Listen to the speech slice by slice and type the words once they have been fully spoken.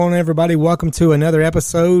Hello, everybody. Welcome to another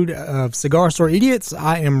episode of Cigar Store Idiots.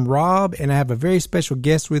 I am Rob, and I have a very special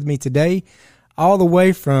guest with me today, all the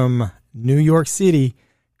way from New York City.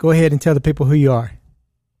 Go ahead and tell the people who you are.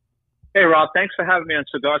 Hey, Rob. Thanks for having me on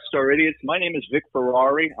Cigar Store Idiots. My name is Vic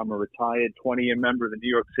Ferrari. I'm a retired 20-year member of the New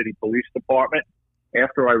York City Police Department.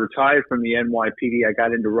 After I retired from the NYPD, I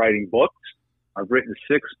got into writing books. I've written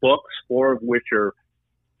 6 books, 4 of which are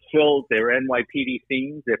they're NYPD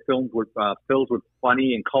themes. They're filled with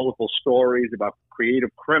funny and colorful stories about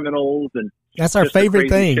creative criminals and that's our favorite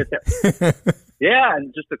thing. Yeah,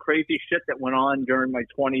 and just the crazy shit that went on during my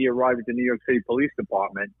 20-year ride with the New York City Police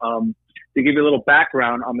Department. To give you a little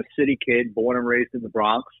background, I'm a city kid, born and raised in the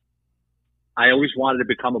Bronx. I always wanted to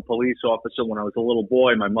become a police officer. When I was a little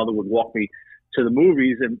boy, my mother would walk me to the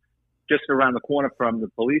movies, and just around the corner from the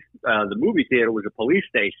movie theater was a police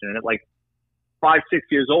station, and at like 5, 6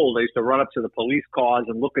 years old, I used to run up to the police cars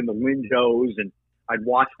and look in the windows, and I'd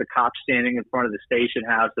watch the cops standing in front of the station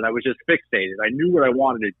house, and I was just fixated. I knew what I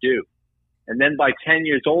wanted to do. And then by 10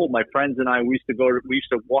 years old, my friends and I, we used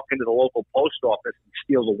to walk into the local post office and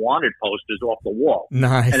steal the wanted posters off the wall.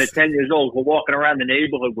 Nice. And at 10 years old, we're walking around the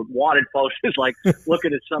neighborhood with wanted posters, like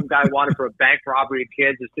looking at some guy wanted for a bank robbery in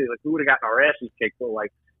Kansas City, like we would have gotten our asses kicked. So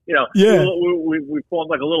like, you know, yeah. we formed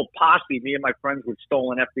like a little posse. Me and my friends with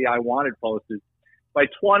stolen FBI wanted posters. By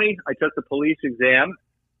 20, I took the police exam.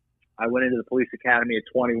 I went into the police academy at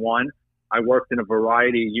 21. I worked in a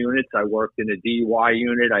variety of units. I worked in a DUI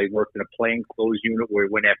unit. I worked in a plainclothes unit where we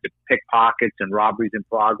went after pickpockets and robberies in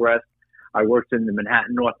progress. I worked in the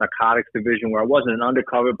Manhattan North Narcotics Division where I wasn't an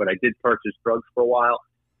undercover, but I did purchase drugs for a while.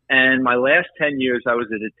 And my last 10 years, I was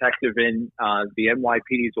a detective in the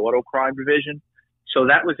NYPD's Auto Crime Division. So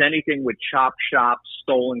that was anything with chop shops,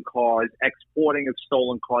 stolen cars, exporting of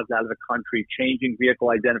stolen cars out of the country, changing vehicle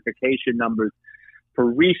identification numbers for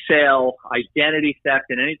resale, identity theft,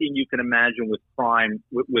 and anything you can imagine with crime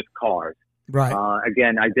with cars. Right.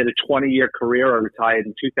 Again, I did a 20-year career. I retired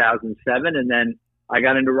in 2007, and then I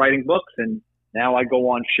got into writing books, and now I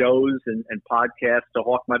go on shows and podcasts to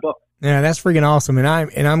hawk my book. Yeah, that's freaking awesome, and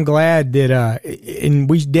I'm glad that and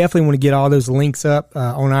we definitely want to get all those links up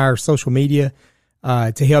on our social media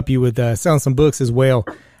to help you with selling some books as well.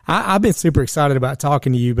 I've been super excited about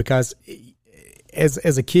talking to you because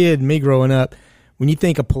as a kid, me growing up, when you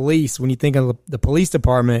think of police, when you think of the police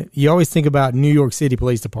department, you always think about New York City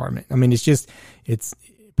Police Department. I mean, it's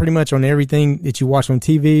pretty much on everything that you watch on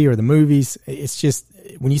TV or the movies. It's just,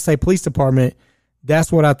 when you say police department,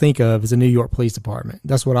 that's what I think of as a New York Police Department.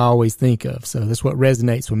 That's what I always think of. So that's what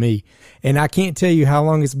resonates with me. And I can't tell you how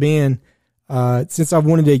long it's been since I've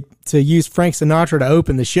wanted to use Frank Sinatra to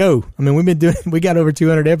open the show. I mean, we got over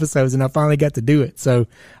 200 episodes and I finally got to do it. So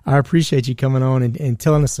I appreciate you coming on and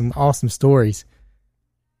telling us some awesome stories.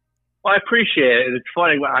 Well, I appreciate it. It's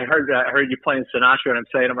funny. I heard you playing Sinatra, and I'm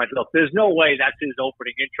saying to myself, there's no way that's his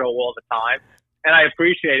opening intro all the time. And I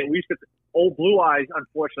appreciate it. We used to, Old Blue Eyes,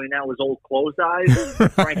 unfortunately, now is Old Closed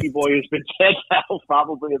Eyes. Frankie Boy has been dead now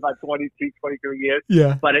probably about 22, 23 years.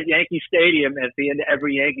 Yeah. But at Yankee Stadium, at the end of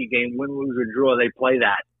every Yankee game, win, lose, or draw, they play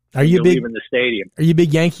that. Are you big in the stadium? Are you a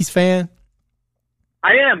big Yankees fan?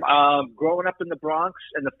 I am. Growing up in the Bronx,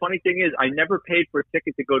 and the funny thing is, I never paid for a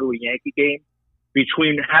ticket to go to a Yankee game.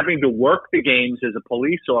 Between having to work the games as a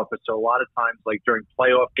police officer, a lot of times, like during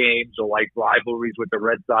playoff games or like rivalries with the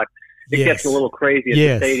Red Sox, it gets a little crazy at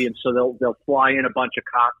the stadium. So they'll fly in a bunch of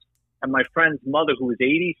cops. And my friend's mother, who is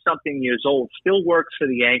 80-something years old, still works for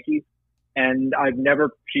the Yankees. And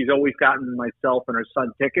she's always gotten myself and her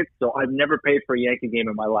son tickets. So I've never paid for a Yankee game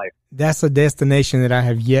in my life. That's a destination that I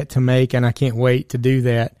have yet to make, and I can't wait to do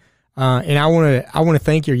that. And I want to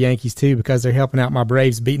thank your Yankees too, because they're helping out my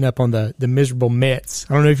Braves beating up on the miserable Mets.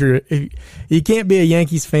 I don't know if you can't be a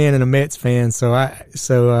Yankees fan and a Mets fan.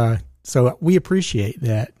 So we appreciate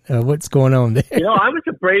that. What's going on there? You know, I was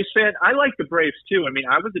a Braves fan. I like the Braves too. I mean,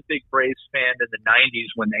 I was a big Braves fan in the 90s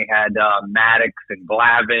when they had Maddox and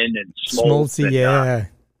Glavine and Smoltz. Yeah.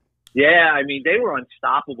 Yeah, I mean, they were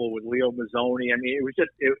unstoppable with Leo Mazzoni. I mean, it was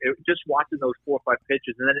just watching those 4 or 5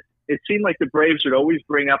 pitches. And then it seemed like the Braves would always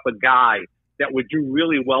bring up a guy that would do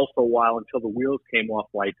really well for a while until the wheels came off,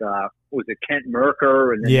 like, was it Kent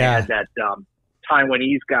Mercker? And then they had that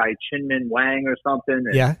Taiwanese guy, Chinmin Wang or something.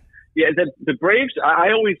 And, yeah, the Braves,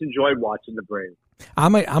 I always enjoyed watching the Braves.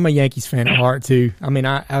 I'm a Yankees fan at heart too. I mean,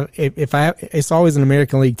 it's always an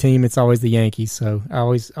American League team. It's always the Yankees. So I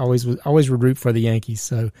always would root for the Yankees.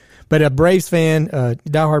 So, but a Braves fan,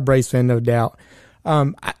 diehard Braves fan, no doubt.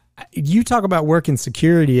 You talk about working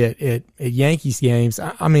security at Yankees games.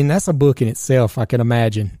 I mean, that's a book in itself. I can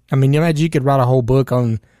imagine. I mean, you could write a whole book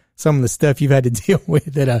on some of the stuff you've had to deal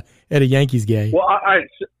with at a Yankees game. Well, all right.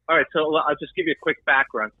 So I'll just give you a quick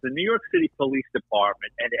background. The New York City Police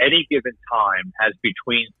Department at any given time has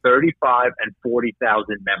between 35 and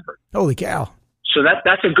 40,000 members. Holy cow! So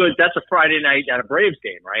that's a Friday night at a Braves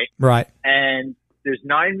game, right? Right. And there's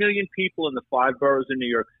 9 million people in the 5 boroughs of New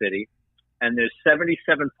York City, and there's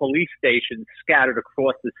 77 police stations scattered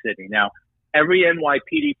across the city. Now, every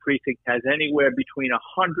NYPD precinct has anywhere between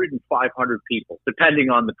 100 and 500 people, depending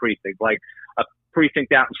on the precinct. Like a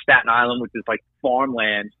precinct out in Staten Island, which is like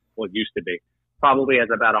farmland, well, it used to be, probably has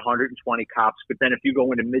about 120 cops. But then if you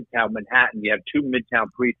go into Midtown Manhattan, you have 2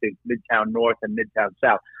 Midtown precincts, Midtown North and Midtown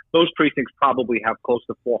South. Those precincts probably have close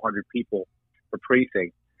to 400 people per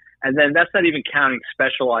precinct. And then that's not even counting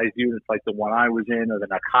specialized units like the one I was in, or the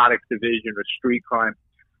narcotics division, or street crime.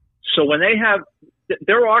 So when they have,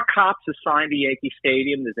 there are cops assigned to Yankee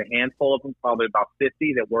Stadium. There's a handful of them, probably about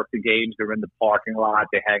 50 that work the games. They're in the parking lot.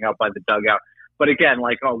 They hang out by the dugout. But again,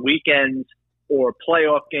 like on weekends or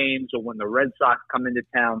playoff games, or when the Red Sox come into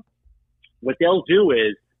town, what they'll do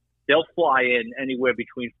is they'll fly in anywhere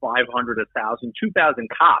between 500, 1,000, 2,000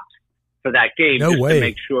 cops for that game. No just way. to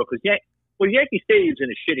make sure. Because Yankee Stadium's in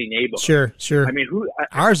a shitty neighborhood. Sure. I mean,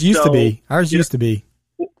 ours used to be.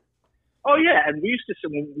 Oh, yeah. And we used to,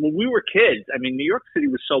 when we were kids, I mean, New York City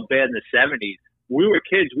was so bad in the 70s. When we were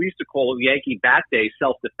kids, we used to call Yankee Bat Day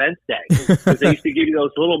Self-Defense Day. Because they used to give you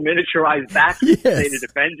those little miniaturized bats to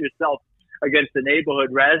defend yourself against the neighborhood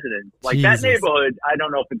residents. Like Jesus. That neighborhood, I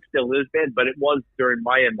don't know if it still is bad, but it was during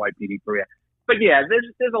my NYPD career. But yeah,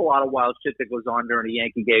 there's a lot of wild shit that goes on during a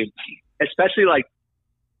Yankee game, especially like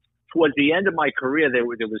towards the end of my career. There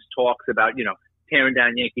was talks about, tearing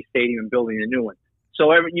down Yankee Stadium and building a new one.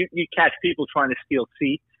 So you catch people trying to steal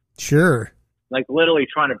seats. Sure. Like literally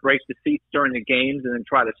trying to break the seats during the games and then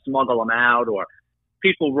try to smuggle them out, or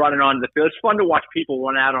people running onto the field. It's fun to watch people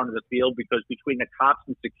run out onto the field because between the cops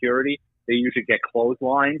and security, they usually get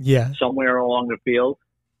clotheslined somewhere along the field.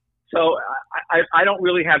 So I don't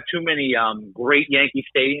really have too many great Yankee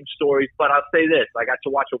Stadium stories, but I'll say this: I got to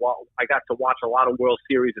watch a lot of World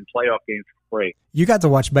Series and playoff games for free. You got to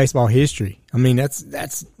watch baseball history. I mean, that's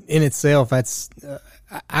in itself. That's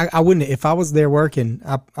I wouldn't, if I was there working,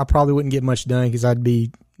 I probably wouldn't get much done because I'd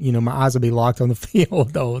be, my eyes would be locked on the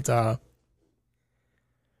field the whole time.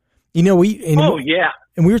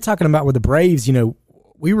 And we were talking about with the Braves.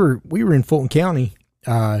 We were in Fulton County,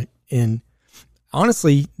 and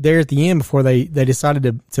honestly, there at the end before they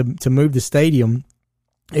decided to move the stadium,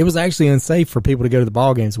 it was actually unsafe for people to go to the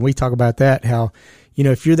ball games. And we talk about that, how,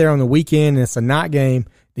 if you're there on the weekend and it's a night game,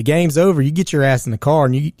 the game's over, you get your ass in the car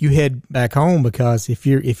and you head back home, because if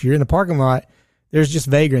you're in the parking lot, there's just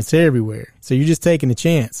vagrants everywhere. So you're just taking a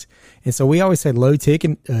chance. And so we always had low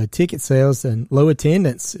ticket sales and low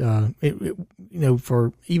attendance,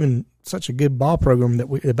 for even such a good ball program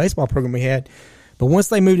the baseball program we had. But once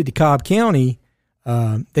they moved it to Cobb County,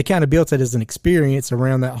 they kind of built it as an experience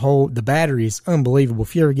around the Battery is unbelievable.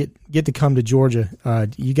 If you ever get to come to Georgia,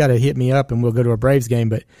 you got to hit me up and we'll go to a Braves game.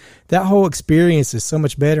 But that whole experience is so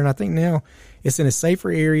much better. And I think now it's in a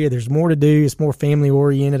safer area. There's more to do. It's more family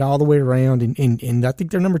oriented all the way around. And I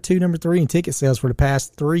think they're number 2, number 3 in ticket sales for the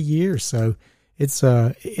past 3 years. So it's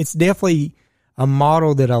definitely a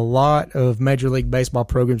model that a lot of Major League Baseball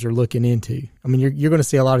programs are looking into. I mean, you're going to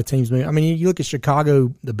see a lot of teams move. I mean, you look at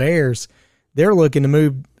Chicago, the Bears, they're looking to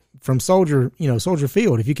move from Soldier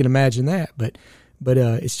Field, if you can imagine that. But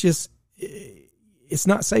it's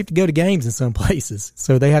not safe to go to games in some places,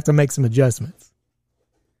 so they have to make some adjustments.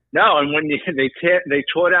 No, and when they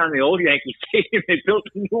tore down the old Yankee Stadium, they built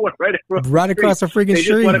a new one right across the freaking street. They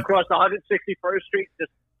just went across 161st Street and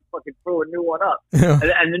just fucking threw a new one up.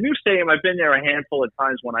 And the new stadium, I've been there a handful of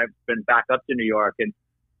times when I've been back up to New York, and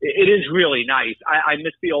it is really nice. I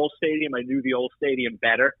miss the old stadium. I knew the old stadium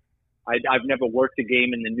better. I've never worked a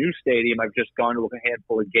game in the new stadium. I've just gone to a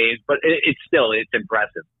handful of games, but it's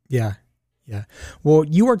impressive. Yeah. Well,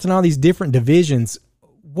 you worked in all these different divisions.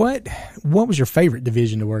 What was your favorite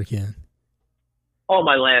division to work in? Oh,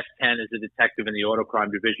 my last 10 as a detective in the auto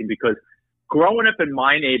crime division, because growing up in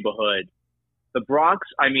my neighborhood, the Bronx,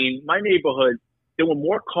 my neighborhood, there were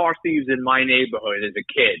more car thieves in my neighborhood as a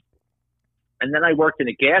kid. And then I worked in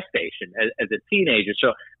a gas station as a teenager.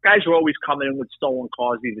 So guys were always coming in with stolen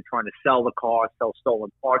cars, either trying to sell the car, sell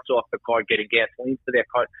stolen parts off the car, getting gasoline for their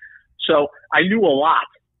car. So I knew a lot,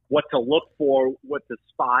 what to look for, what to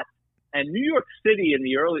spot. And New York City in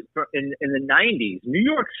the 90s, New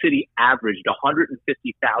York City averaged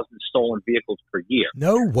 150,000 stolen vehicles per year.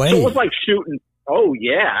 No way. So it was like shooting. Oh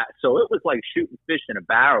yeah. So it was like shooting fish in a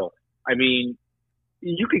barrel. I mean,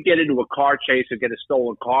 you could get into a car chase or get a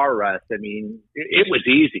stolen car arrest. I mean, it was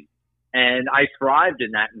easy. And I thrived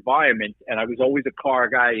in that environment. And I was always a car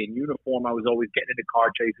guy in uniform. I was always getting into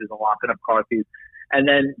car chases and locking up car thieves. And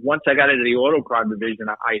then once I got into the auto crime division,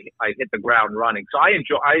 I hit the ground running. So I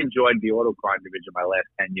enjoyed the auto crime division my last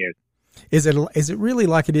 10 years. Is it really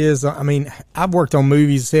like it is? I mean, I've worked on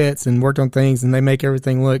movie sets and worked on things, and they make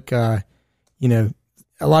everything look, a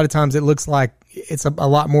lot of times it looks like it's a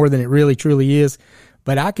lot more than it really truly is.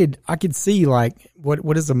 But I could see, like,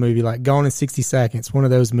 what is a movie like Gone in 60 Seconds, one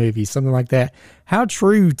of those movies, something like that. How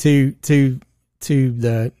true to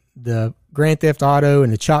the Grand Theft Auto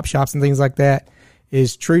and the chop shops and things like that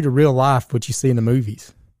is true to real life, what you see in the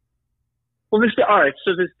movies? Well, all right,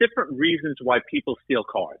 so there's different reasons why people steal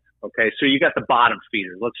cars. Okay, so you got the bottom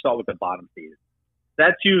feeders. Let's start with the bottom feeders.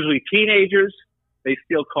 That's usually teenagers. They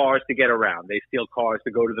steal cars to get around. They steal cars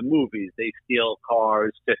to go to the movies. They steal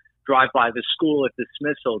cars to drive by the school at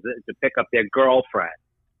dismissal to pick up their girlfriend.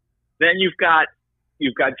 Then you've got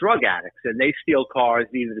drug addicts, and they steal cars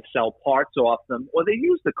either to sell parts off them, or they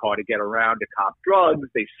use the car to get around to cop drugs.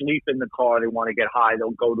 They sleep in the car. They want to get high.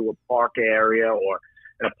 They'll go to a park area or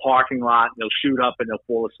in a parking lot, and they'll shoot up and they'll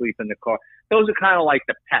fall asleep in the car. Those are kind of like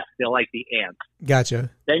the pests. They're like the ants.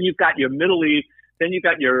 Gotcha. Then you've got your middle. Then you've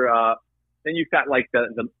got like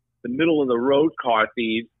the middle of the road car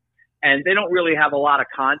thieves, and they don't really have a lot of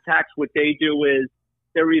contacts. What they do is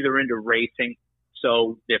they're either into racing,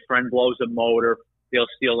 so their friend blows a motor, they'll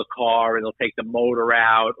steal a car and they'll take the motor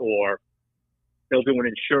out, or they'll do an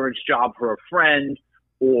insurance job for a friend,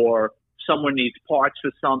 or someone needs parts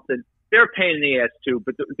for something. They're a pain in the ass too,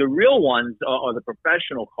 but the real ones are the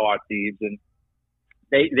professional car thieves, and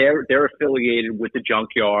they're affiliated with the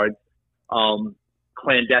junkyards,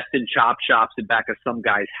 clandestine chop shops in back of some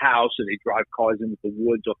guy's house, or they drive cars into the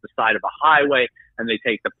woods off the side of a highway, and they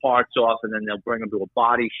take the parts off, and then they'll bring them to a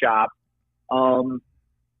body shop.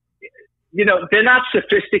 They're not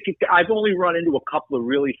sophisticated. I've only run into a couple of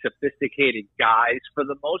really sophisticated guys. For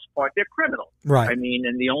the most part, they're criminals. Right. I mean,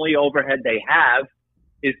 and the only overhead they have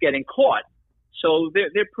is getting caught. So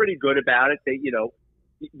they're pretty good about it. They,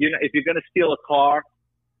 if you're going to steal a car,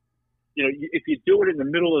 if you do it in the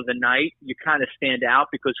middle of the night, you kind of stand out,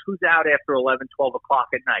 because who's out after 11, 12 o'clock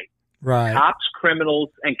at night? Right. Cops, criminals,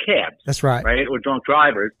 and cabs. That's right. Right? Or drunk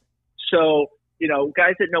drivers. So,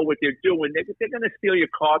 guys that know what they're doing, they're going to steal your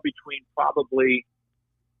car between probably,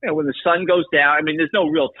 when the sun goes down. I mean, there's no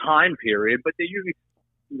real time period, but they usually,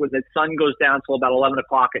 when the sun goes down till about 11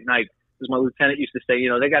 o'clock at night, as my lieutenant used to say,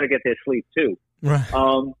 they got to get their sleep too.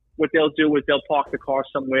 Right. What they'll do is they'll park the car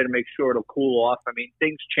somewhere to make sure it'll cool off. I mean,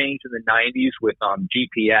 things changed in the 90s with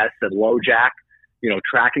GPS and LoJack,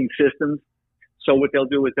 tracking systems. So what they'll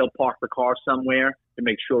do is they'll park the car somewhere to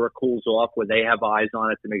make sure it cools off, where they have eyes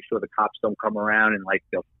on it, to make sure the cops don't come around and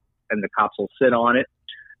the cops will sit on it.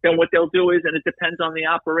 Then what they'll do is, and it depends on the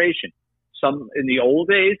operation. In the old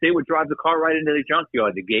days, they would drive the car right into the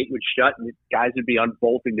junkyard. The gate would shut, and the guys would be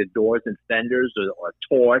unbolting the doors and fenders, or a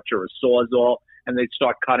torch or a sawzall, and they'd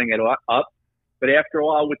start cutting it up. But after a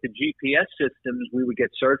while, with the GPS systems, we would get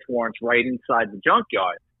search warrants right inside the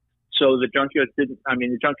junkyard. So the junkyards the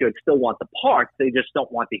junkyards still want the parts. They just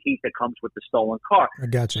don't want the heat that comes with the stolen car. I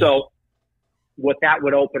got you. So what that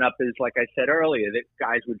would open up is, like I said earlier, that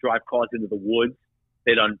guys would drive cars into the woods.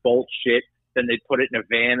 They'd unbolt shit. Then they'd put it in a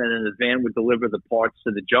van, and then the van would deliver the parts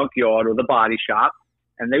to the junkyard or the body shop.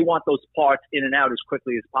 And they want those parts in and out as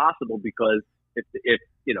quickly as possible, because if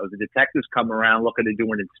the detectives come around looking to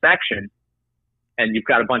do an inspection, and you've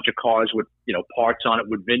got a bunch of cars with, parts on it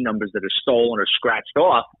with VIN numbers that are stolen or scratched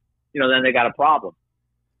off, then they got a problem.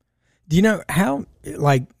 Do you know how,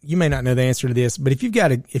 like, you may not know the answer to this, but if you've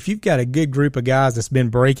got a good group of guys that's been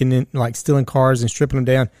breaking in, like stealing cars and stripping them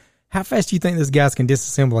down, how fast do you think those guys can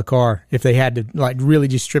disassemble a car if they had to, like, really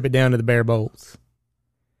just strip it down to the bare bolts?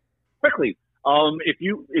 Quickly. If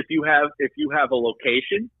you have a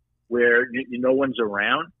location where no one's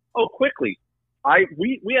around, quickly.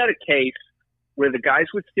 We had a case where the guys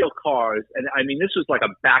would steal cars, and I mean, this was like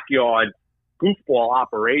a backyard goofball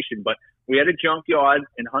operation, but we had a junkyard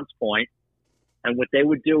in Hunts Point, and what they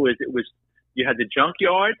would do is, you had the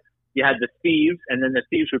junkyard, you had the thieves, and then the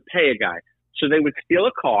thieves would pay a guy. So they would steal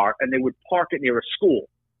a car and they would park it near a school,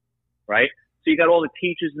 right? So you got all the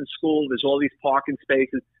teachers in school. There's all these parking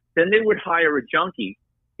spaces. Then they would hire a junkie.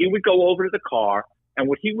 He would go over to the car, and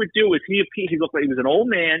what he would do is he looked like he was an old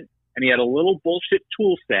man, and he had a little bullshit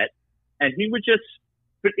tool set, and he would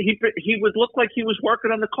look like he was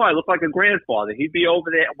working on the car. He looked like a grandfather. He'd be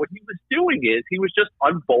over there, and what he was doing is he was just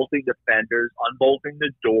unbolting the fenders, unbolting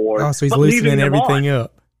the doors. Oh, so he's loosening everything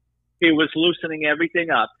up. He was loosening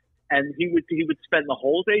everything up. and he would spend the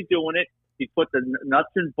whole day doing it. He'd put the nuts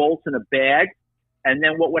and bolts in a bag, and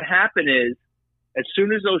then what would happen is, as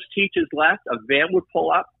soon as those teachers left, a van would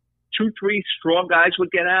pull up. 2-3 strong guys would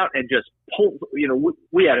get out and just pull.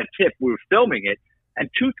 We had a tip. We were filming it, and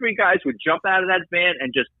 2-3 guys would jump out of that van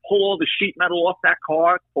and just pull all the sheet metal off that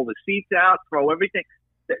car, pull the seats out, throw everything.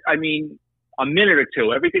 I mean, a minute or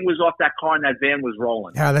two, everything was off that car, and that van was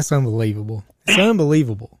rolling. Yeah, that's unbelievable. It's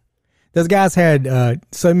unbelievable. Those guys had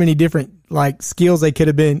so many different skills they could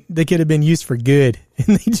have been used for good,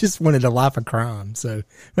 and they just wanted a life of crime. So it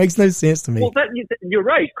makes no sense to me. Well, you're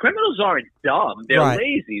right. Criminals aren't dumb. They're right.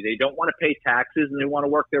 lazy. They don't want to pay taxes, and they want to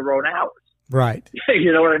work their own hours. Right.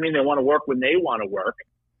 You know what I mean? They want to work when they want to work.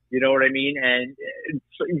 You know what I mean?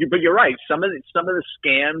 But you're right. Some of the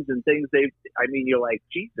scams and things you're like,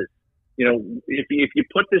 Jesus. If you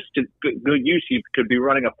put this to good use, you could be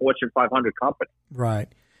running a Fortune 500 company. Right.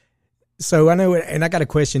 So I know, and I got a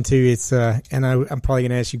question too. It's and I'm probably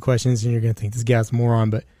going to ask you questions, and you're going to think this guy's a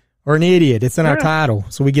moron, or an idiot. It's in our title,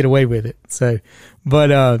 so we get away with it. So,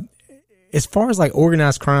 but as far as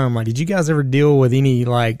organized crime, did you guys ever deal with any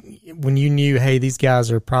when you knew, hey, these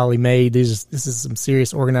guys are probably made? This is some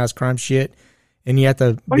serious organized crime shit, and you have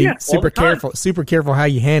to be super careful how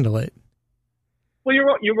you handle it. Well,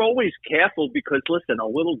 you're always careful because listen, a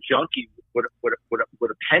little junkie with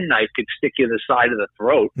a penknife could stick you in the side of the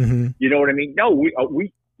throat. Mm-hmm. You know what I mean? No,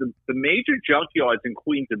 the major junkyards in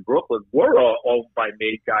Queens and Brooklyn were owned by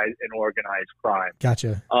made guys in organized crime.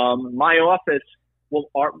 Gotcha. My office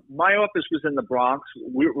was in the Bronx.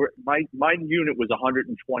 My unit was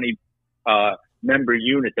 120 member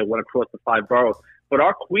unit that went across the 5 boroughs. But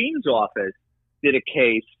our Queens office did a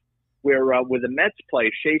case where the Mets play,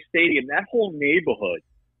 Shea Stadium, that whole neighborhood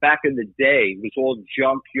back in the day was all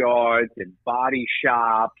junkyards and body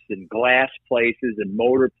shops and glass places and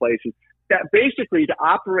motor places. That basically, to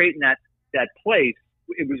operate in that place,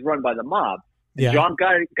 it was run by the mob. Yeah. John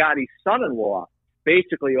Gotti's son-in-law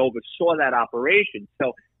basically oversaw that operation.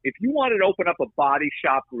 So if you wanted to open up a body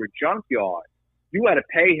shop or a junkyard, you had to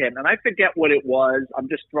pay him. And I forget what it was. I'm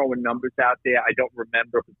just throwing numbers out there. I don't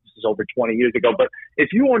remember. This is over 20 years ago. But if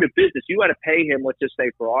you owned a business, you had to pay him, let's just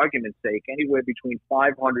say for argument's sake, anywhere between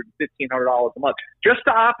 $500 and $1,500 a month just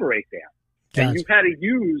to operate there. Gotcha. And you had to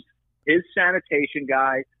use his sanitation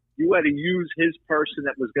guy. You had to use his person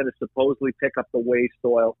that was going to supposedly pick up the waste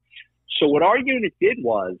oil. So what our unit did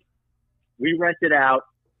was we rented out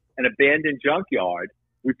an abandoned junkyard.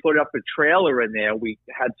 We put up a trailer in there. We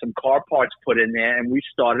had some car parts put in there, and we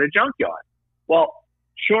started a junkyard. Well,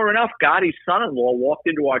 sure enough, Gotti's son-in-law walked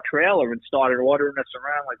into our trailer and started ordering us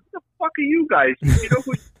around like, what the fuck are you guys?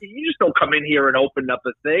 You just don't come in here and open up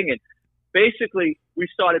a thing. And basically, we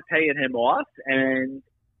started paying him off, and,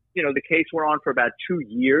 the case went on for about 2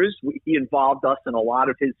 years. He involved us in a lot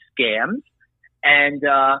of his scams. And,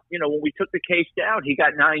 when we took the case down, he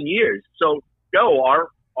got 9 years. So,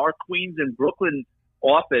 our Queens and Brooklyn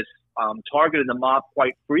office targeted the mob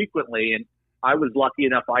quite frequently, and I was lucky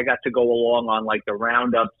enough I got to go along on the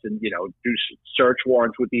roundups and do search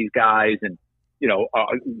warrants with these guys and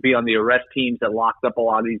be on the arrest teams that locked up a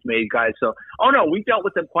lot of these made guys. So we dealt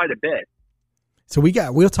with them quite a bit. So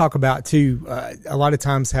we'll talk about too a lot of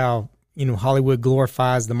times how Hollywood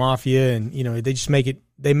glorifies the mafia, and they just made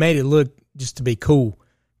it look just to be cool,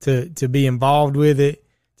 to be involved with it,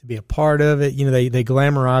 to be a part of it. They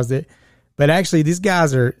glamorized it. But actually, these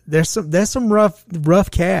guys there's some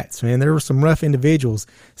rough cats, man. There were some rough individuals.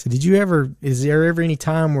 So is there ever any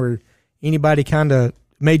time where anybody kind of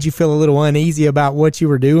made you feel a little uneasy about what you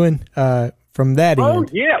were doing from that end? Oh,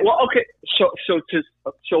 yeah. Well, okay.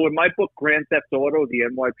 So in my book, Grand Theft Auto, the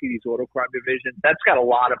NYPD's Auto Crime Division, that's got a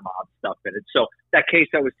lot of mob stuff in it. So that case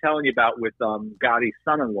I was telling you about with Gotti's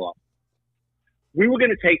son-in-law, we were going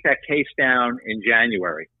to take that case down in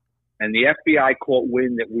January. And the FBI caught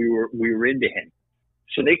wind that we were into him.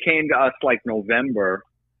 So they came to us November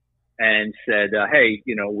and said, hey,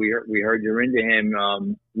 we heard you're into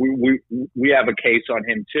him. We have a case on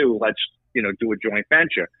him too. Let's, do a joint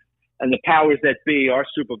venture. And the powers that be, our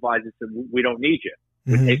supervisors said, we don't need you.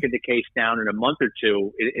 We're taking the case down in a month or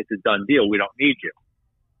two. It's a done deal. We don't need you.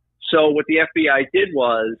 So what the FBI did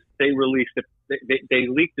was they released they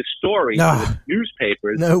leaked the story to the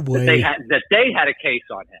newspapers that they had a case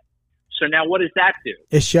on him. So now what does that do?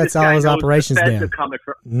 It shuts all his operations down.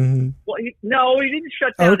 Well, he didn't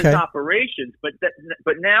shut down his operations,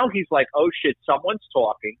 but now he's like, oh shit, someone's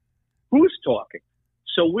talking. Who's talking?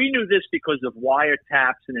 So we knew this because of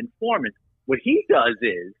wiretaps and informants. What he does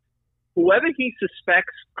is, whoever he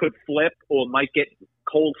suspects could flip or might get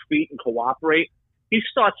cold feet and cooperate, he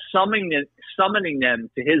starts summoning them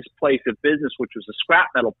to his place of business, which was a scrap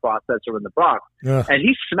metal processor in the Bronx. Ugh. And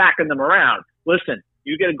he's smacking them around. Listen,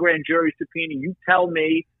 you get a grand jury subpoena, you tell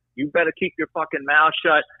me, you better keep your fucking mouth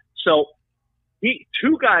shut. So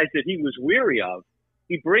two guys that he was weary of,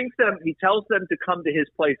 he tells them to come to his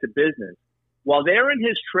place of business. While they're in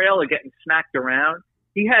his trailer getting smacked around,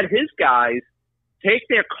 he had his guys take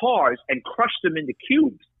their cars and crush them into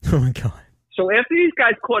cubes. Oh my God. So after these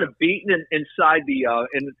guys caught a beating inside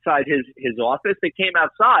his office, they came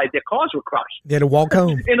outside. Their cars were crushed. They had to walk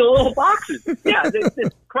home in the little boxes. Yeah, they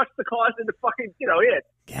crushed the cars into fucking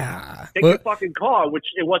Yeah. Take your fucking car, which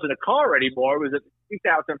it wasn't a car anymore. It was a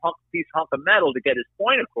 3,000 piece hunk of metal to get his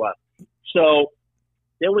point across. So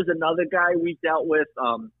there was another guy we dealt with.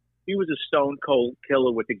 He was a stone cold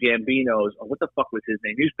killer with the Gambinos. What the fuck was his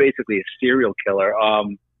name? He was basically a serial killer. I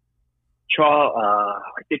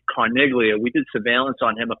think Carniglia. We did surveillance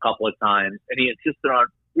on him a couple of times, and he insisted on.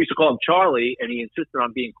 We used to call him Charlie, and he insisted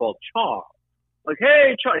on being called Char. Like,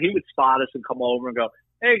 hey, Char. He would spot us and come over and go,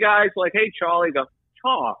 hey guys, like, hey Charlie, go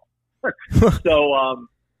Char. So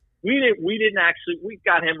we didn't actually. We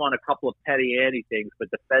got him on a couple of petty ante things, but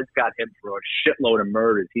the feds got him for a shitload of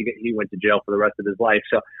murders. He went to jail for the rest of his life.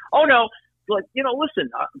 So, oh no, but listen,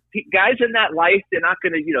 guys in that life, they're not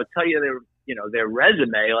going to tell you their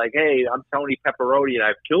resume, like, hey, I'm Tony Pepperoni and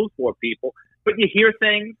I've killed 4 people. But you hear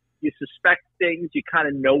things, you suspect things, you kind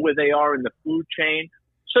of know where they are in the food chain.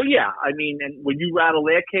 So yeah, I mean, and when you rattle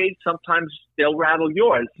their cage, sometimes they'll rattle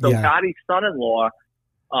yours. So Yeah. Gotti's son-in-law,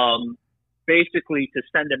 basically to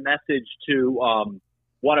send a message to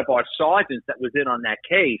one of our sergeants that was in on that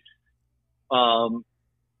case,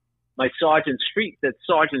 my Sergeant Street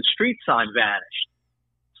sign vanished.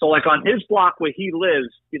 So like on his block where he lives,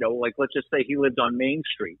 like let's just say he lived on Main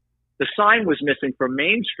Street, the sign was missing from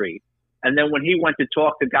Main Street. And then when he went to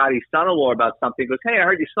talk to Gotti's son-in-law about something, he goes, hey, I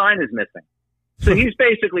heard your sign is missing. So he's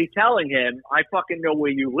basically telling him, I fucking know where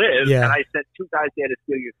you live, Yeah. and I sent 2 guys there to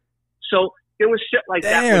steal you. So there was shit like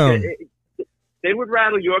Damn. that. They would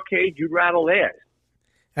rattle your cage, you'd rattle theirs.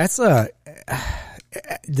 That's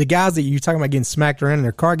the guys that you're talking about getting smacked around in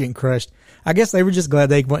their car getting crushed. I guess they were just glad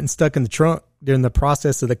they wasn't stuck in the trunk during the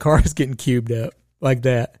process of the cars getting cubed up like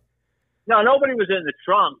that. No, nobody was in the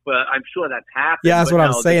trunk, but I'm sure that's happened. Yeah, that's but what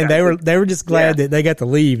no, I'm saying. They were just glad that they got to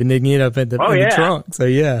leave and didn't end up in the trunk. So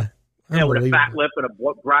yeah. Yeah, with a fat lip and a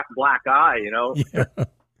black eye, Yeah.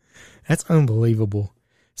 That's unbelievable.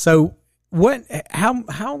 So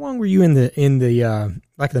how long were you in the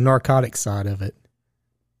like the narcotics side of it?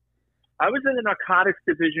 I was in the narcotics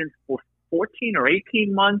division for 14 or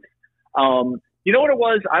 18 months. You know what it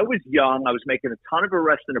was? I was young. I was making a ton of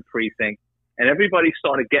arrests in a precinct, and everybody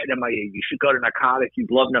started getting in my ear. You should go to narcotics.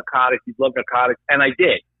 You'd love narcotics. You'd love narcotics. And I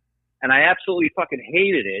did. And I absolutely fucking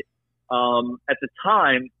hated it. At the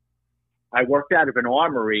time, I worked out of an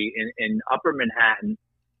armory in Upper Manhattan.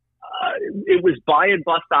 It was buy and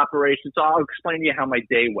bust operations. So I'll explain to you how my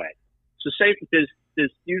day went. So say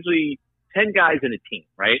there's usually 10 guys in a team,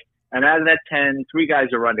 right? And out of that 10, 3 guys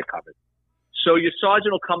are undercover. So your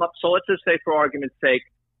sergeant will come up. So let's just say, for argument's sake,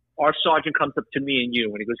 our sergeant comes up to me and you,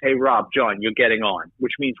 and he goes, "Hey, Rob, John, you're getting on,"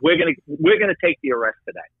 which means we're gonna take the arrest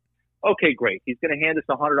today. Okay, great. He's gonna hand us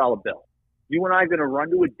a $100 bill. You and I are gonna run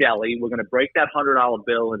to a deli. We're gonna break that $100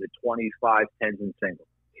 bill into 20s, 5s, 10s, and singles.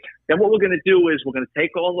 Then what we're gonna do is we're gonna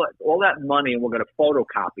take all that money and we're gonna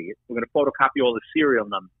photocopy it. We're gonna photocopy all the serial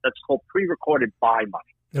numbers. That's called pre-recorded buy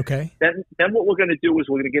money. Okay. Then what we're going to do is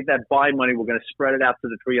we're going to give that buy money. We're going to spread it out to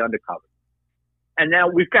the 3 undercovers. And now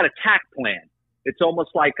we've got a TAC plan. It's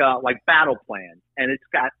almost like battle plan. And it's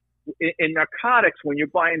got, in narcotics, when you're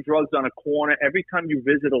buying drugs on a corner, every time you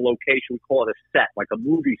visit a location, we call it a set, like a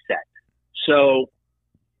movie set. So,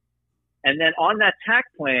 and then on that TAC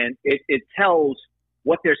plan, it tells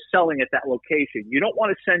what they're selling at that location. You don't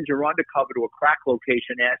want to send your undercover to a crack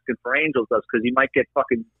location asking for angel dust because he might get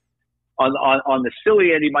fucking, on the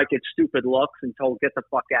silly end, he might get stupid looks and told, get the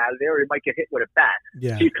fuck out of there, or he might get hit with a bat.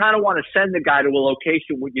 Yeah. So you kind of want to send the guy to a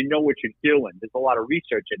location where you know what you're doing. There's a lot of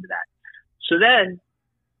research into that. So then,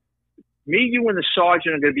 me, you, and the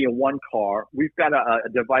sergeant are going to be in one car. We've got a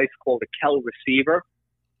device called a Kell receiver,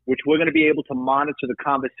 which we're going to be able to monitor the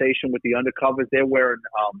conversation with the undercovers. They're wearing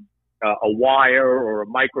a wire or a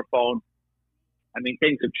microphone. I mean,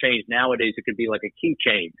 things have changed. Nowadays, it could be like a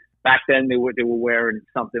keychain. Back then, they were wearing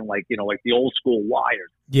something like the old school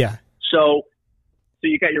wires. Yeah. So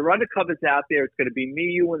you got your undercovers out there. It's going to be me,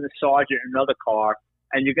 you, and the sergeant in another car,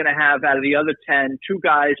 and you're going to have, out of the other 10, 2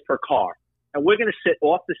 guys per car. And we're going to sit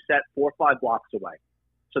off the set 4 or 5 blocks away.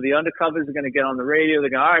 So the undercovers are going to get on the radio.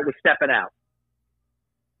 They're going, all right, we're stepping out.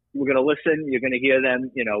 We're going to listen. You're going to hear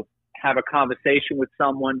them, have a conversation with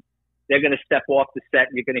someone. They're going to step off the set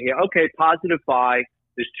and you're going to hear, okay, positive buy.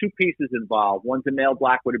 There's two pieces involved. One's a male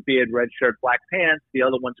black with a beard, red shirt, black pants. The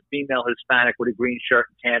other one's a female Hispanic with a green shirt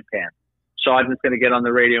and tan pants. Sergeant's going to get on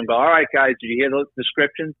the radio and go, all right, guys, did you hear those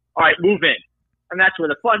descriptions? All right, move in. And that's where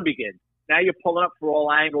the fun begins. Now you're pulling up for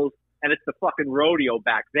all angles, and it's the fucking rodeo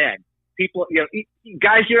back then. People,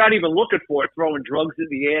 guys you're not even looking for throwing drugs in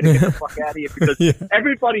the air to get the fuck out of here because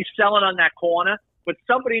everybody's selling on that corner, but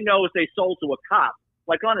somebody knows they sold to a cop.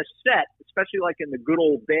 Like on a set, especially like in the good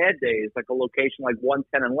old bad days, like a location like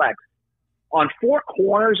 110 and Lex, on four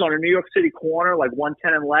corners on a New York City corner, like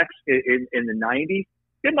 110 and Lex in the 90s,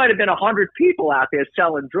 there might have been 100 people out there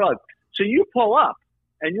selling drugs. So you pull up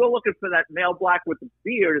and you're looking for that male black with the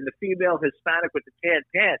beard and the female Hispanic with the tan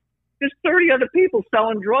pants. There's 30 other people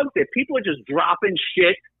selling drugs there. People are just dropping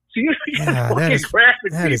shit. So you're just fucking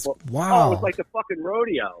grabbing people. Wow. Oh, it's like a fucking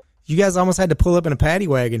rodeo. You guys almost had to pull up in a paddy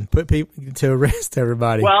wagon, put people to arrest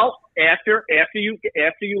everybody. Well, after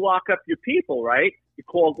you lock up your people, right? You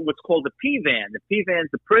call what's called the P van. The P van's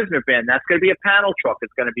the prisoner van. That's going to be a panel truck.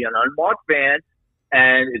 It's going to be an unmarked van,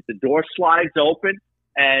 and the door slides open,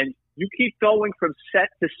 and you keep going from set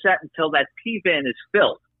to set until that P van is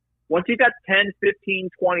filled. Once you got 10, 15,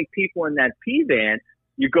 20 people in that P van,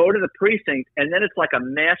 you go to the precinct, and then it's like a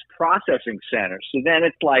mass processing center. So then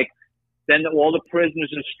it's like, then all the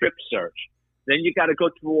prisoners are strip searched. Then you got to go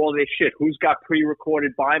through all this shit. Who's got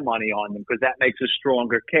pre-recorded buy money on them? Because that makes a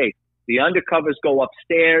stronger case. The undercovers go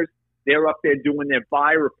upstairs. They're up there doing their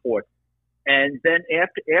buy reports. And then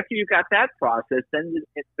after you got that process, then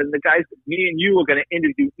the guys, me and you, are going to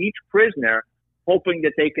interview each prisoner, hoping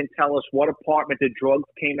that they can tell us what apartment the drugs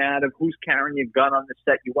came out of, who's carrying your gun on the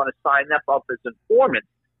set. You want to sign them up as informants.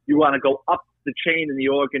 You want to go up the chain in the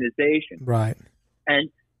organization. Right. And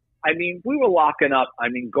I mean, we were locking up,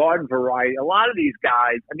 Garden Variety, a lot of these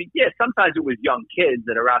guys, sometimes it was young kids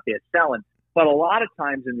that are out there selling, but a lot of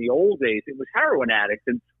times in the old days, it was heroin addicts.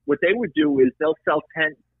 And what they would do is they'll sell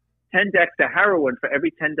 10 decks of heroin. For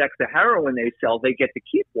every 10 decks of heroin they sell, they get to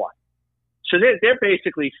keep one. So they're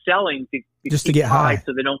basically selling just to get high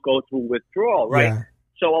so they don't go through withdrawal, right? Yeah.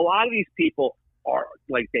 So a lot of these people are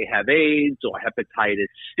like, they have AIDS or hepatitis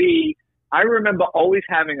C. I remember always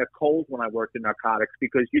having a cold when I worked in narcotics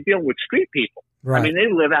because you're dealing with street people. Right. They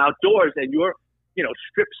live outdoors and you're,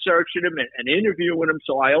 strip searching them and interviewing them.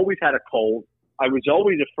 So I always had a cold. I was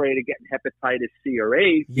always afraid of getting hepatitis C or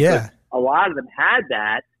AIDS. Yeah. A lot of them had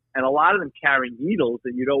that, and a lot of them carry needles.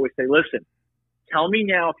 And you'd always say, listen, tell me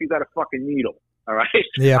now if you got a fucking needle. All right.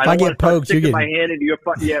 Yeah. If I get poked, you get my hand into your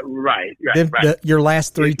right. Your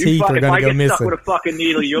last three teeth are going to go missing. If I get stuck with a fucking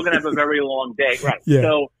needle, you're going to have a very long day. Right. Yeah.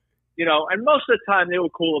 So, and most of the time they were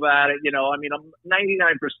cool about it. 99%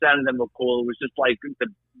 of them were cool. It was just like the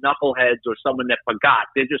knuckleheads or someone that forgot.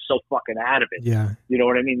 They're just so fucking out of it. Yeah. You know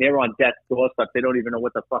what I mean? They're on death's doorstep. They don't even know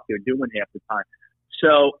what the fuck they're doing half the time.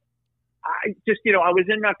 So I just, I was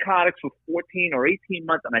in narcotics for 14 or 18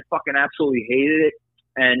 months and I fucking absolutely hated it.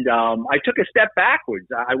 And I took a step backwards.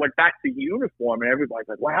 I went back to uniform and everybody's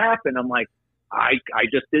like, what happened? I'm like, I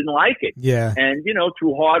just didn't like it. Yeah. And,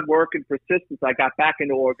 through hard work and persistence, I got back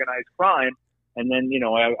into organized crime. And then,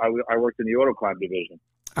 I worked in the auto crime division.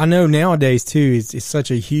 I know nowadays, too, it's such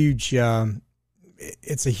a huge,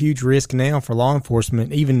 it's a huge risk now for law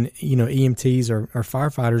enforcement, even, EMTs or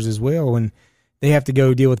firefighters as well. And they have to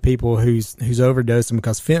go deal with people who's overdosing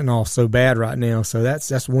because fentanyl's so bad right now. So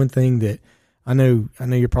that's one thing that I know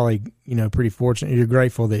you're probably, pretty fortunate. You're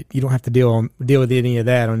grateful that you don't have to deal with any of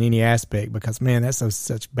that on any aspect because, man, that's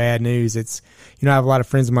such bad news. It's, I have a lot of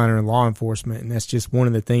friends of mine who are in law enforcement, and that's just one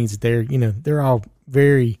of the things that they're all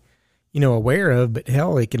very, aware of. But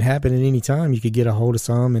hell, it can happen at any time. You could get a hold of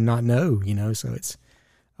some and not know, so it's.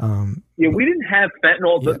 We didn't have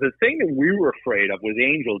fentanyl. Yeah. The thing that we were afraid of was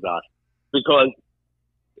angel dust because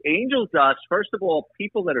angel dust, first of all,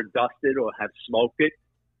 people that are dusted or have smoked it,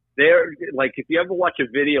 they're like, if you ever watch a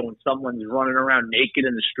video and someone's running around naked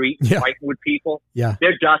in the street fighting with people,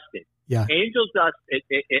 they're dusted. Yeah. Angel dust,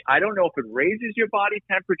 I don't know if it raises your body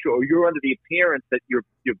temperature or you're under the appearance that your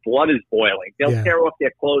blood is boiling. They'll tear off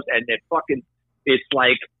their clothes and they're fucking, it's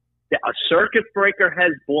like a circuit breaker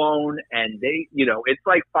has blown and they, it's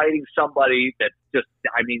like fighting somebody that's just,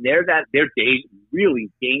 they're really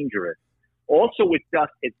dangerous. Also with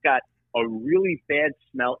dust, it's got a really bad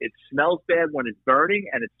smell. It smells bad when it's burning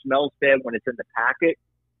and it smells bad when it's in the packet.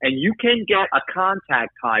 And you can get a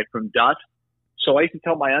contact high from dust. So I used to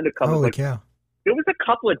tell my undercover, holy cow. There was a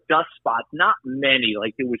couple of dust spots, not many.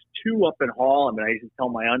 Like there was 2 up in Harlem. And I used to tell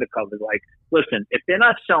my undercover, like, listen, if they're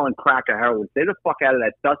not selling crack or heroin, stay the fuck out of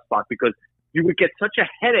that dust spot because you would get such a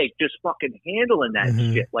headache just fucking handling that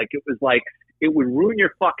shit. Like, it was like, it would ruin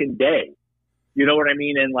your fucking day. You know what I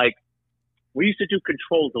mean? And like, we used to do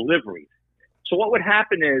controlled deliveries. So what would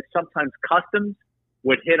happen is sometimes customs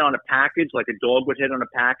would hit on a package, like a dog would hit on a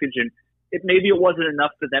package, and maybe it wasn't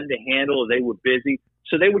enough for them to handle, or they were busy.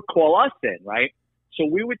 So they would call us in, right? So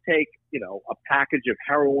we would take, a package of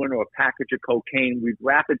heroin or a package of cocaine. We'd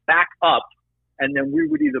wrap it back up, and then we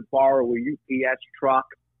would either borrow a UPS truck,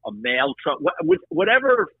 a mail truck,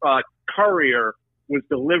 whatever courier was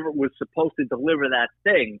supposed to deliver that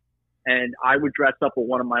thing. And I would dress up, or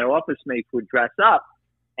one of my office mates would dress up,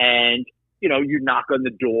 and, you knock on the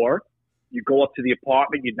door. You go up to the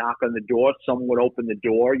apartment, you knock on the door, someone would open the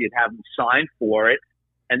door, you'd have them sign for it.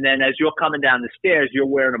 And then as you're coming down the stairs, you're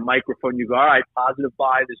wearing a microphone. You go, all right, positive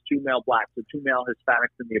buy, there's 2 male blacks, or 2 male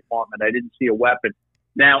Hispanics in the apartment. I didn't see a weapon.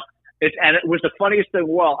 Now, it was the funniest thing in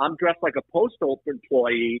the world. I'm dressed like a postal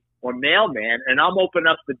employee or mailman, and I'm opening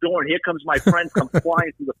up the door, and here comes my friend come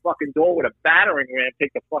flying through the fucking door with a battering ram,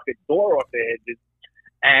 take the fucking door off the hinges.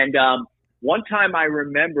 And one time I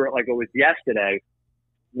remember, like it was yesterday,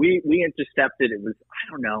 we intercepted, it was, I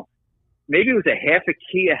don't know, maybe it was a half a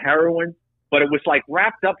key of heroin, but it was like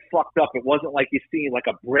wrapped up, fucked up. It wasn't like you see like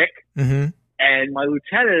a brick. And my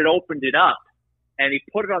lieutenant had opened it up, and he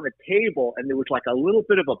put it on the table, and there was like a little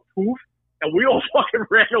bit of a poof, and we all fucking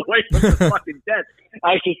ran away from the fucking desk.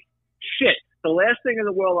 I was just, shit, the last thing in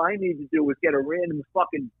the world I need to do was get a random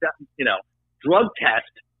fucking, drug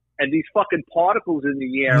test, and these fucking particles in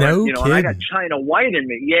the air. No and, and I got China White in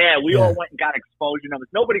me. Yeah, we all went and got exposure numbers.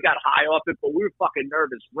 Nobody got high off it, but we were fucking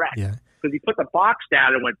nervous wreck. Because he put the box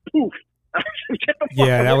down and went poof. Get the fuck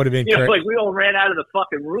that would have been crazy. Like we all ran out of the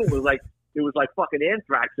fucking room. It was like fucking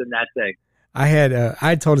anthrax in that thing. I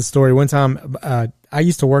had told a story one time. I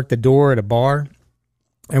used to work the door at a bar,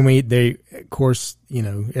 and they of course,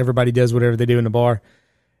 everybody does whatever they do in the bar.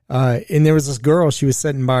 And there was this girl, she was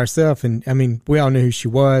sitting by herself, and I mean, we all knew who she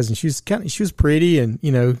was, and she was pretty, and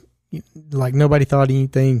like nobody thought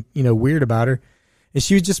anything weird about her. And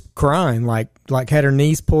she was just crying, like had her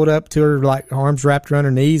knees pulled up to her, like arms wrapped around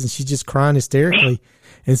her knees, and she's just crying hysterically.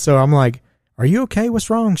 And so I'm like, "Are you okay? What's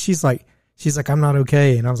wrong?" She's like, "I'm not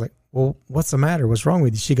okay." And I was like, "Well, what's the matter? What's wrong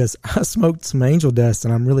with you?" She goes, "I smoked some angel dust,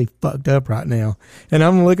 and I'm really fucked up right now." And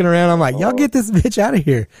I'm looking around, I'm like, "Y'all get this bitch out of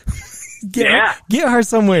here." Get her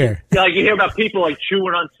somewhere. Yeah, like you hear about people like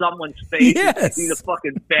chewing on someone's face. Yes. Either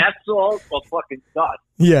fucking bath salts or fucking dust.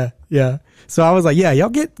 Yeah. So I was like, y'all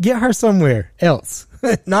get her somewhere else.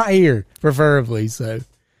 Not here, preferably. So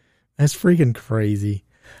that's freaking crazy.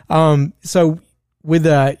 So with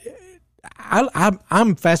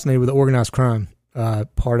I'm fascinated with the organized crime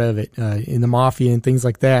part of it, in the mafia and things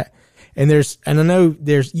like that. And I know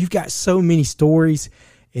you've got so many stories,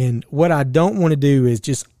 and what I don't want to do is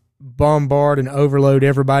just bombard and overload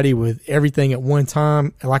everybody with everything at one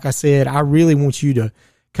time. Like I said, I really want you to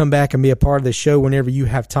come back and be a part of the show whenever you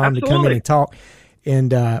have time to come in and talk.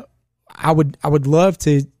 And I would love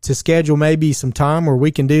to schedule maybe some time where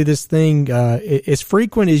we can do this thing as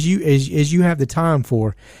frequent as you have the time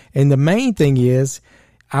for. And the main thing is,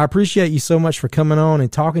 I appreciate you so much for coming on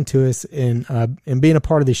and talking to us and being a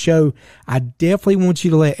part of the show. I definitely want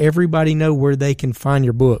you to let everybody know where they can find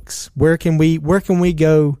your books. Where can we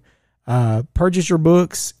go purchase your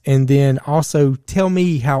books, and then also tell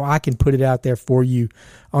me how I can put it out there for you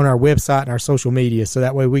on our website and our social media, so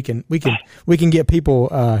that way we can get people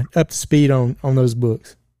up to speed on those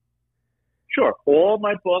books. Sure, all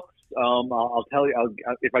my books. I'll tell you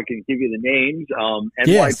if I can give you the names.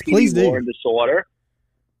 Yes, please do. Law and Disorder.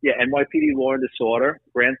 Yeah, NYPD Law and Disorder,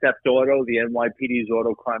 Grand Theft Auto, the NYPD's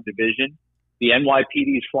Auto Crime Division, the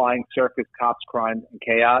NYPD's Flying Circus, Cops, Crime, and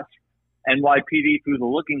Chaos, NYPD Through the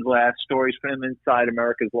Looking Glass, Stories from Inside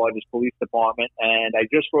America's Largest Police Department, and I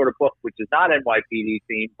just wrote a book which is not NYPD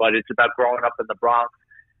themed, but it's about growing up in the Bronx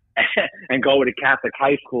and going to Catholic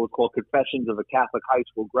high school. It's called Confessions of a Catholic High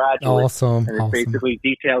School Graduate. Awesome. And it basically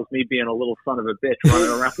details me being a little son of a bitch running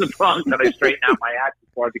around the Bronx, and I straightened out my act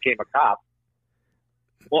before I became a cop.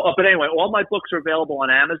 Well, but anyway, all my books are available on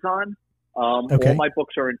Amazon. Okay. All my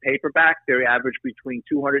books are in paperback. They average between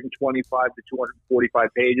 225 to 245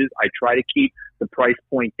 pages. I try to keep the price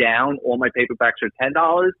point down. All my paperbacks are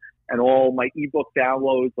 $10, and all my ebook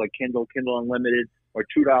downloads, like Kindle Unlimited, are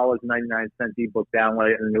 $2.99 ebook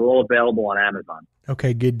download, and they're all available on Amazon.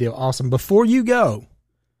 Okay, good deal. Awesome. Before you go,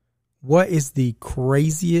 what is the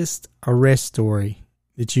craziest arrest story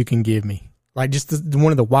that you can give me? Like just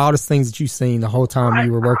one of the wildest things that you've seen the whole time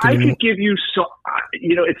you were working. I could give you so,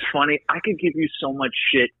 it's funny. I could give you so much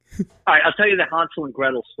shit. All right, I'll tell you the Hansel and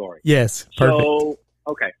Gretel story. Yes, perfect. So,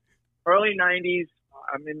 okay. Early 90s,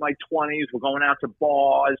 I'm in my 20s. We're going out to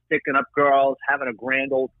bars, picking up girls, having a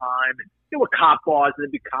grand old time. And there were cop bars, and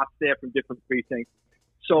there'd be cops there from different precincts.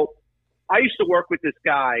 So I used to work with this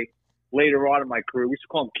guy later on in my career. We used to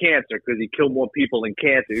call him Cancer because he killed more people than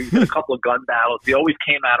cancer. He had a couple of gun battles. He always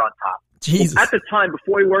came out on top. Jesus. Well, at the time,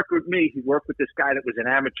 before he worked with me, he worked with this guy that was an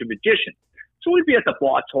amateur magician. So we'd be at the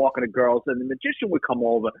bar talking to girls, and the magician would come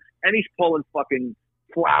over, and he's pulling fucking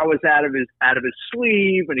flowers out of his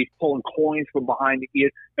sleeve, and he's pulling coins from behind the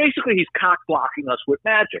ears. Basically, he's cock blocking us with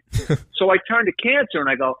magic. So I turned to Cancer and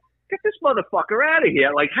I go, "Get this motherfucker out of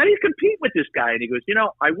here! Like, how do you compete with this guy?" And he goes,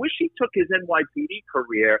 "I wish he took his NYPD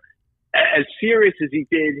career as serious as he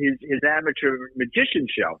did his amateur magician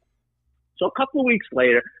show." So a couple of weeks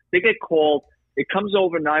later, they get called. It comes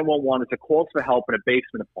over 911. It's a call for help in a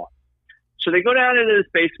basement apartment. So they go down into this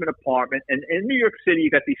basement apartment, and in New York City, you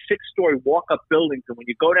got these 6-story walk-up buildings, and when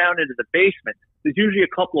you go down into the basement, there's usually a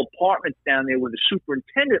couple of apartments down there where the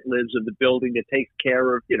superintendent lives of the building that takes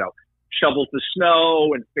care of, shovels the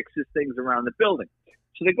snow and fixes things around the building.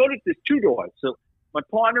 So they go to there's 2 doors. So my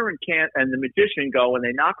partner and the magician go, and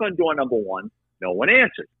they knock on door number 1. No one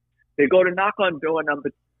answers. They go to knock on door number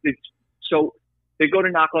 2. So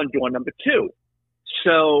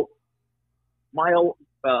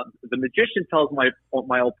the magician tells my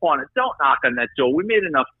old partner, "Don't knock on that door. We made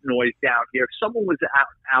enough noise down here. If someone was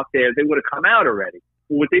out there, they would have come out already."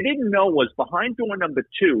 Well, what they didn't know was behind door number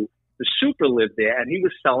 2, the super lived there, and he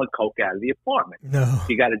was selling coke out of the apartment. No.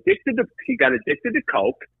 He got addicted to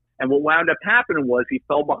coke, and what wound up happening was he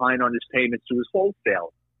fell behind on his payments to his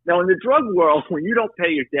wholesale. Now, in the drug world, when you don't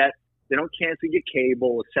pay your debt, they don't cancel your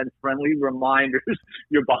cable or send friendly reminders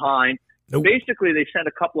you're behind. Nope. Basically, they sent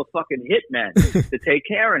a couple of fucking hitmen to take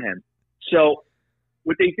care of him. So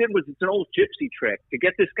what they did was, it's an old gypsy trick. To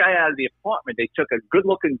get this guy out of the apartment, they took a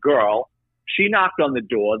good-looking girl. She knocked on the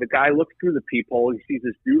door. The guy looked through the peephole. He sees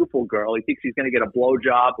this beautiful girl. He thinks he's going to get a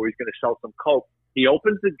blowjob or he's going to sell some coke. He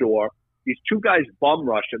opens the door. These 2 guys bum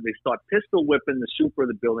rush him. They start pistol whipping the super of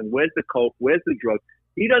the building. Where's the coke? Where's the drugs?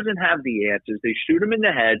 He doesn't have the answers. They shoot him in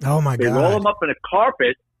the head. Oh, my God. They roll him up in a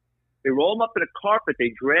carpet. They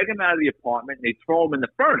drag him out of the apartment, and they throw him in the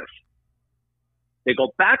furnace. They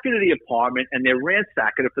go back into the apartment, and they're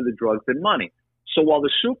ransacking it for the drugs and money. So while the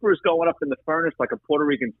super is going up in the furnace like a Puerto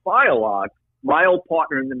Rican fire log, my old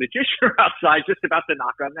partner and the magician are outside just about to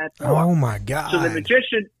knock on that door. Oh, my God. So the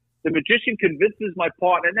magician convinces my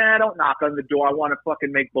partner, "Nah, don't knock on the door. I want to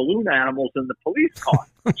fucking make balloon animals in the police car."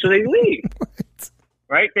 So they leave.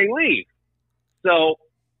 Right? They leave. So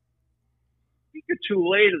a week or 2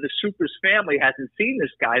 later, the super's family hasn't seen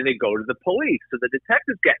this guy. They go to the police. So the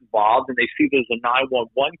detectives get involved, and they see there's a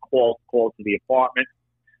 911 call to the apartment.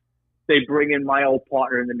 They bring in my old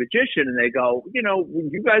partner and the magician, and they go, "When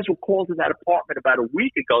you guys were called to that apartment about a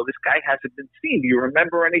week ago, this guy hasn't been seen. Do you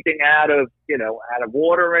remember anything out of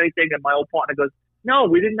order or anything?" And my old partner goes, "No,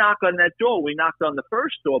 we didn't knock on that door. We knocked on the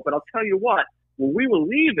first door. But I'll tell you what, when we were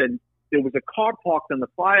leaving, there was a car parked on the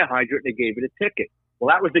fire hydrant, and they gave it a ticket." Well,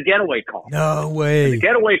 that was the getaway car. No way. And the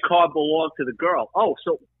getaway car belonged to the girl. Oh,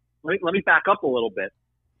 so let me back up a little bit.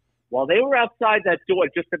 While they were outside that door,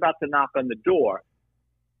 just about to knock on the door,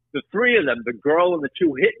 the 3 of them, the girl and the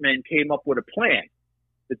 2 hitmen, came up with a plan.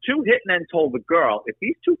 The 2 hitmen told the girl, "If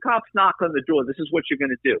these 2 cops knock on the door, this is what you're going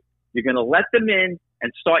to do. You're going to let them in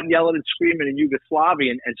and start yelling and screaming in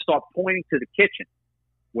Yugoslavian and start pointing to the kitchen.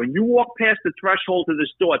 When you walk past the threshold of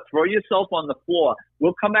this door, throw yourself on the floor.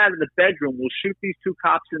 We'll come out of the bedroom. We'll shoot these 2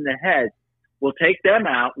 cops in the head. We'll take them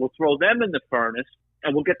out. We'll throw them in the furnace,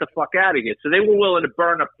 and we'll get the fuck out of here." So they were willing to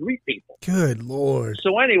burn up 3 people. Good Lord.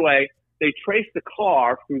 So anyway, they trace the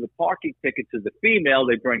car through the parking ticket to the female.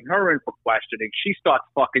 They bring her in for questioning. She starts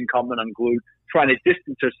fucking coming unglued, trying to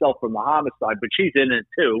distance herself from the homicide, but she's in it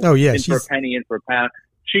too. Oh, yeah. In for a penny, in for a pound.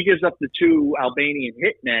 She gives up the 2 Albanian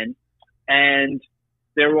hitmen, and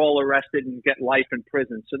they're all arrested and get life in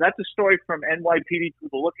prison. So that's a story from NYPD Through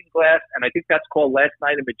the Looking Glass, and I think that's called Last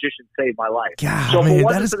Night a Magician Saved My Life. God, so if man, it that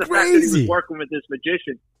wasn't is for the crazy. fact that he was working with this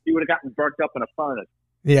magician, he would have gotten burnt up in a furnace.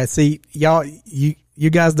 Yeah, see, y'all, you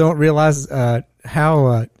guys don't realize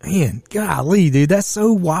how, man, golly, dude, that's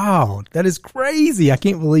so wild. That is crazy. I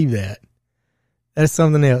can't believe that. That's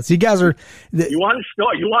something else. You guys are. You want a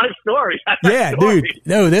story? You want a story? Yeah, story. dude.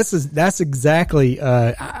 No, that's exactly.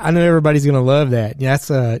 I know everybody's gonna love that. Yeah,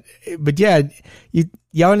 that's but yeah,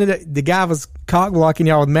 y'all know that the guy was cock blocking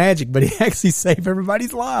y'all with magic, but he actually saved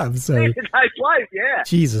everybody's lives. So saved his life, yeah.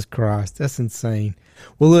 Jesus Christ, that's insane.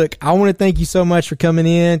 Well, look, I want to thank you so much for coming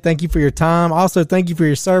in. Thank you for your time. Also, thank you for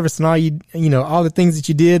your service and all all the things that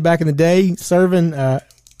you did back in the day, serving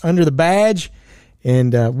under the badge.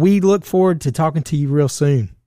 And we look forward to talking to you real soon.